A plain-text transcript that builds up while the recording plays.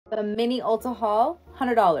The mini Ulta Haul,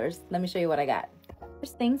 $100. Let me show you what I got.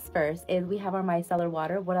 First things first is we have our micellar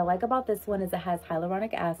water. What I like about this one is it has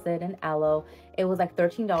hyaluronic acid and aloe. It was like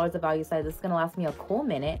 $13 of value size. This is gonna last me a cool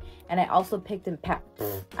minute. And I also picked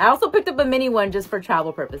up a mini one just for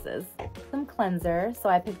travel purposes. Some cleanser. So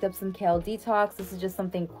I picked up some kale detox. This is just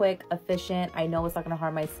something quick, efficient. I know it's not gonna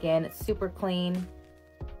harm my skin. It's super clean.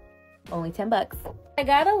 Only 10 bucks. I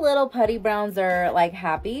got a little putty bronzer like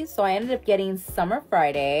Happy, so I ended up getting Summer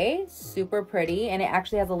Friday. Super pretty, and it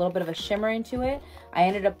actually has a little bit of a shimmer into it. I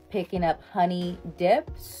ended up picking up Honey Dip.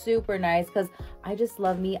 Super nice, because I just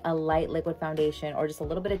love me a light liquid foundation or just a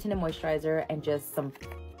little bit of tinted moisturizer and just some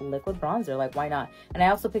liquid bronzer. Like, why not? And I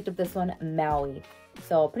also picked up this one, Maui.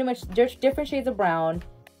 So pretty much different shades of brown,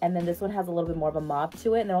 and then this one has a little bit more of a mauve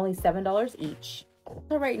to it, and they're only $7 each.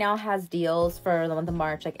 So right now has deals for the month of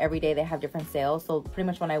March. Like every day they have different sales. So pretty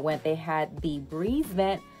much when I went, they had the Breeze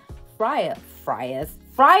Vent Fryas.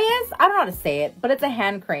 I don't know how to say it, but it's a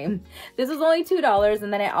hand cream. This was only $2.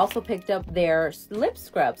 And then I also picked up their lip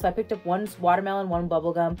scrub. So I picked up one watermelon, one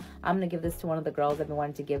bubblegum. I'm going to give this to one of the girls I've been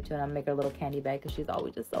wanting to give to, and I'm going to make her a little candy bag because she's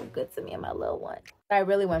always just so good to me and my little one. I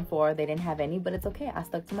really went for, they didn't have any, but it's okay. I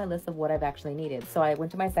stuck to my list of what I've actually needed. So I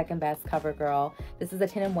went to my second best, CoverGirl. This is a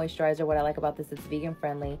tinted moisturizer. What I like about this, it's vegan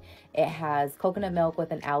friendly. It has coconut milk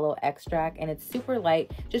with an aloe extract, and it's super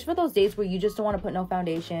light. Just for those days where you just don't want to put no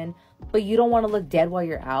foundation, but you don't want to look dead while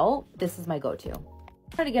you're out, this is my go-to.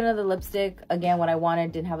 I tried to get another lipstick. Again, what I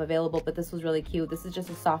wanted didn't have available, but this was really cute. This is just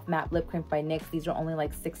a soft matte lip cream by NYX. These are only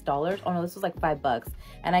like $6. Oh no, this was like $5.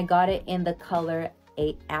 And I got it in the color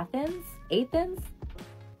Athens?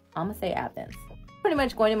 I'm gonna say Athens. Pretty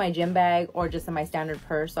much going in my gym bag or just in my standard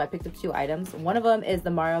purse. So I picked up 2 items. One of them is the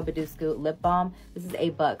Mario Badescu lip balm. This is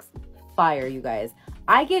 $8. Fire, you guys.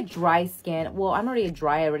 I get dry skin. Well, I'm already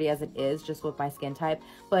dry as it is, just with my skin type.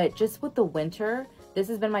 But just with the winter, this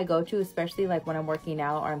has been my go-to, especially like when I'm working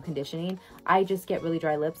out or I'm conditioning. I just get really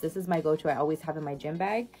dry lips. This is my go-to. I always have in my gym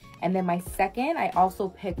bag. And then my second, I also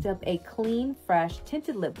picked up a Clean Fresh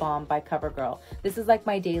tinted lip balm by CoverGirl. This is like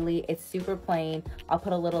my daily. It's super plain. I'll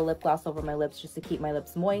put a little lip gloss over my lips just to keep my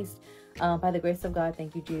lips moist. By the grace of God,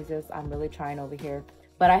 thank you, Jesus. I'm really trying over here.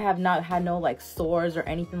 But I have not had no like sores or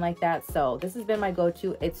anything like that. So this has been my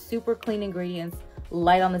go-to. It's super clean ingredients,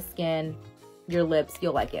 light on the skin, your lips,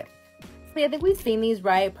 you'll like it. So yeah, I think we've seen these,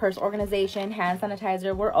 right? Purse organization, hand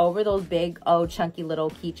sanitizer. We're over those big, chunky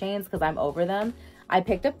little keychains because I'm over them. I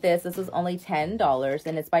picked up this. This was only $10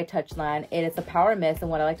 and it's by Touchland. It is a power mist,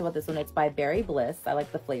 and what I liked about this one, it's by Berry Bliss. I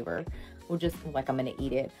like the flavor. We're just like, I'm gonna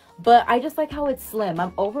eat it, but I just like how it's slim.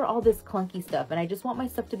 I'm over all this clunky stuff, and I just want my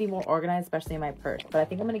stuff to be more organized, especially in my purse. But I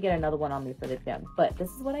think I'm gonna get another one on me for the gym. But this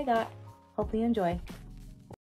is what I got. Hopefully you enjoy.